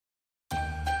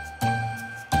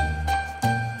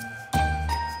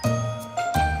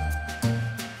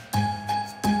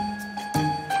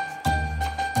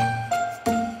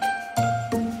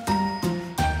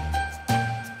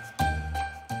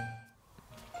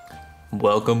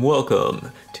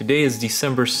Welcome. Today is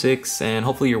December 6th and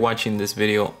hopefully you're watching this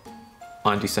video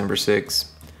on December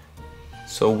 6th.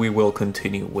 So we will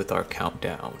continue with our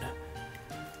countdown.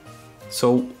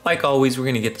 So like always, we're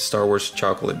gonna get the Star Wars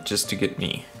chocolate just to get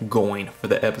me going for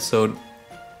the episode.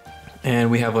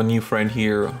 And we have a new friend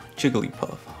here,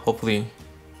 Jigglypuff. Hopefully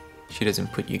she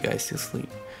doesn't put you guys to sleep.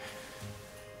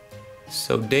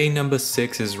 So day number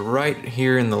 6 is right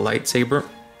here in the lightsaber.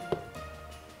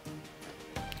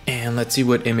 And let's see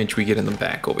what image we get in the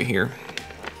back over here.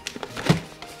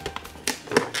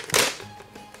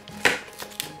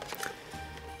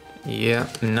 Yeah,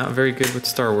 not very good with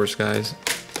Star Wars, guys.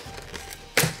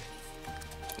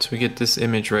 So we get this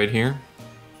image right here.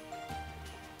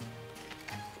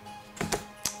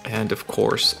 And of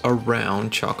course, a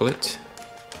round chocolate.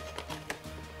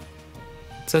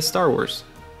 It says Star Wars.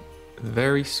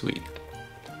 Very sweet.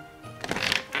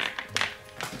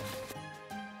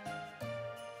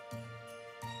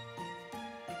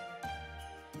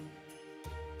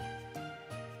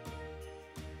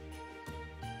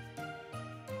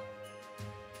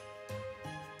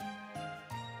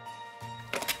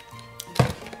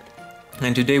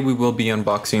 And today we will be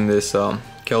unboxing this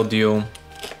Keldeo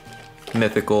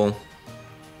mythical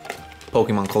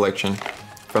Pokemon collection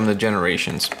from the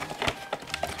Generations.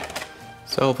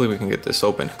 So hopefully we can get this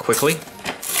open quickly.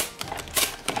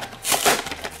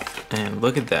 And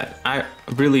look at that. I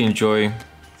really enjoy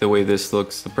the way this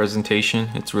looks, the presentation.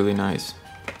 It's really nice.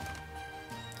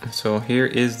 So here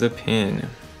is the pin.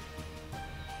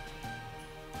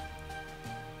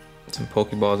 Some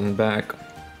Pokeballs in the back.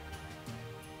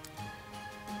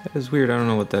 That is weird, I don't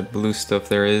know what that blue stuff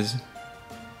there is.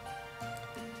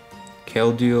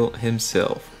 Keldeo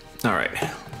himself. Alright.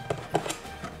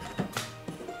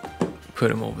 Put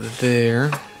him over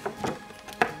there.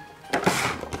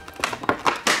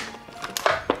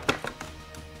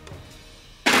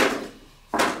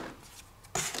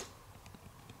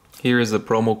 Here is the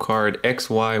promo card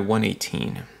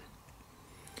XY118.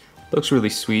 Looks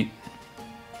really sweet.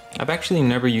 I've actually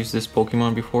never used this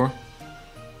Pokemon before,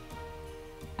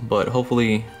 but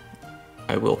hopefully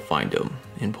I will find him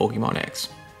in Pokemon X.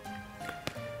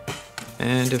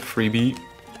 And a freebie.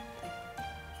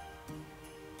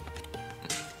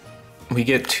 We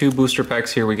get 2 booster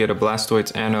packs here. We get a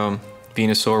Blastoise and a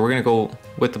Venusaur. We're gonna go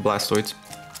with the Blastoise.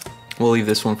 We'll leave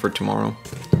this one for tomorrow.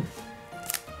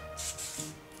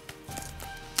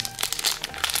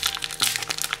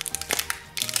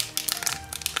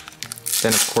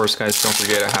 Then of course, guys, don't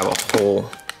forget I have a whole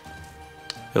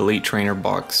Elite Trainer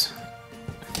box.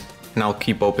 And I'll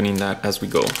keep opening that as we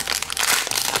go.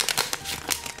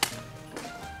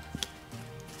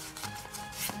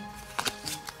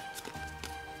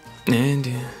 And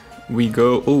we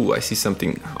go. Oh, I see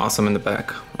something awesome in the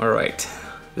back. Alright,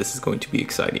 this is going to be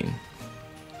exciting.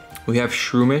 We have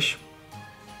Shroomish,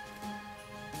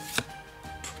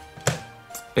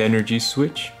 Energy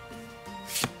Switch,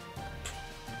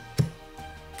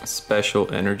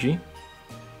 Special Energy,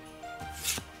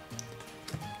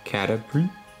 Caterpie,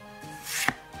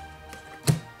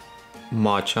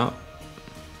 Machop.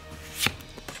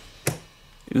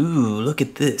 Ooh, look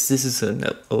at this. This is an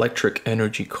electric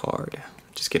energy card.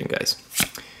 Just kidding, guys.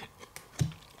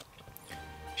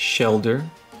 Shelder.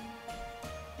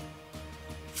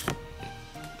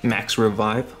 Max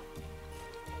Revive.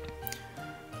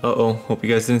 Uh-oh, hope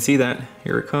you guys didn't see that.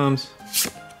 Here it comes.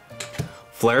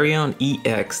 Flareon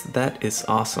EX. That is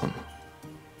awesome.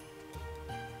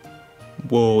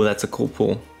 Whoa, that's a cool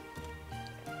pull.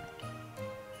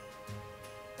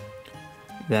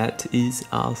 That is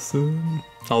awesome.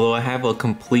 Although I have a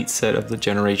complete set of the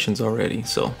Generations already,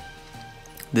 so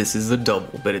this is a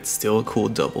double, but it's still a cool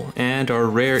double. And our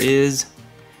rare is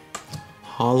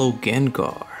Holo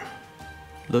Gengar.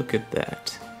 Look at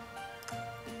that.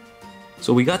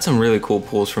 So we got some really cool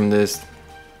pulls from this.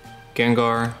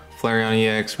 Gengar, Flareon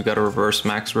EX, we got a reverse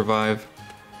Max Revive.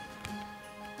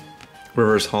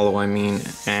 Reverse Holo, I mean,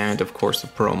 and of course the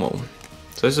promo.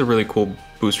 So this is a really cool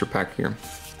booster pack here.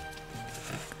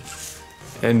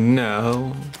 And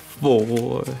now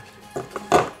for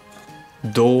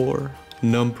door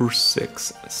number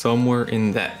 6. Somewhere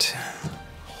in that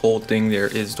whole thing there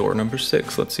is door number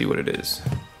 6. Let's see what it is.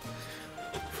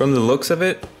 From the looks of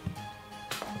it,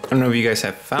 I don't know if you guys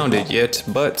have found it yet,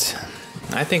 but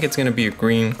I think it's gonna be a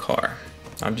green car.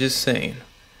 I'm just saying.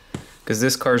 Because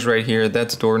this car's right here,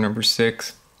 that's door number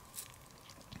 6.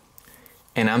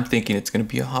 And I'm thinking it's gonna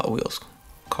be a Hot Wheels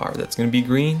car that's gonna be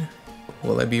green.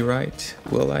 Will I be right?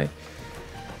 Will I?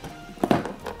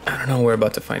 I don't know, we're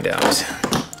about to find out.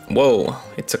 Whoa,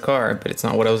 it's a car, but it's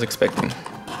not what I was expecting.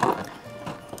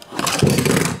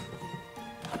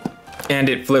 And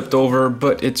it flipped over,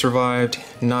 but it survived.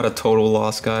 Not a total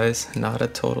loss, guys. Not a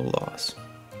total loss.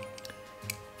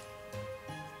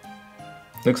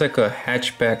 Looks like a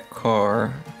hatchback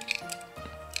car.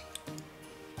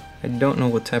 I don't know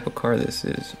what type of car this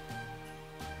is.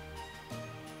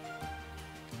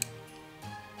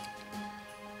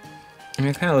 I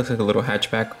mean, it kind of looks like a little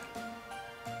hatchback.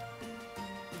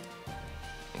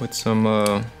 With some,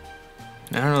 I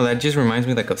don't know, that just reminds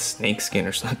me like of snake skin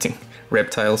or something.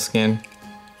 Reptile skin.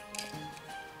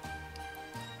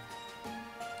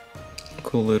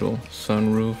 Cool little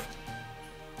sunroof.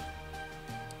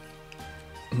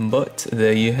 But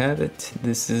there you have it.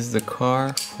 This is the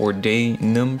car for day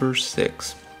number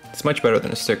 6. It's much better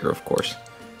than a sticker, of course.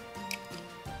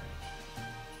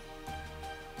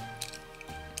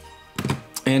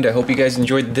 And I hope you guys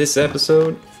enjoyed this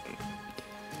episode.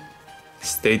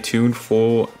 Stay tuned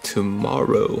for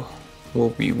tomorrow, where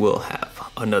we will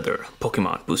have another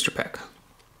Pokemon booster pack.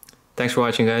 Thanks for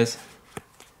watching, guys.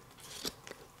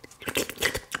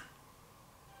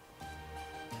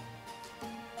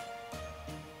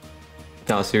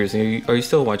 No, seriously, are you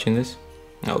still watching this?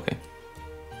 Oh, okay.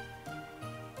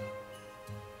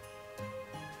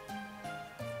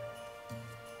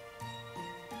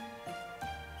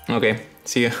 Okay,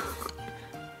 see ya.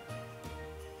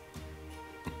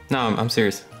 No, I'm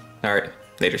serious. Alright,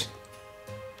 laters.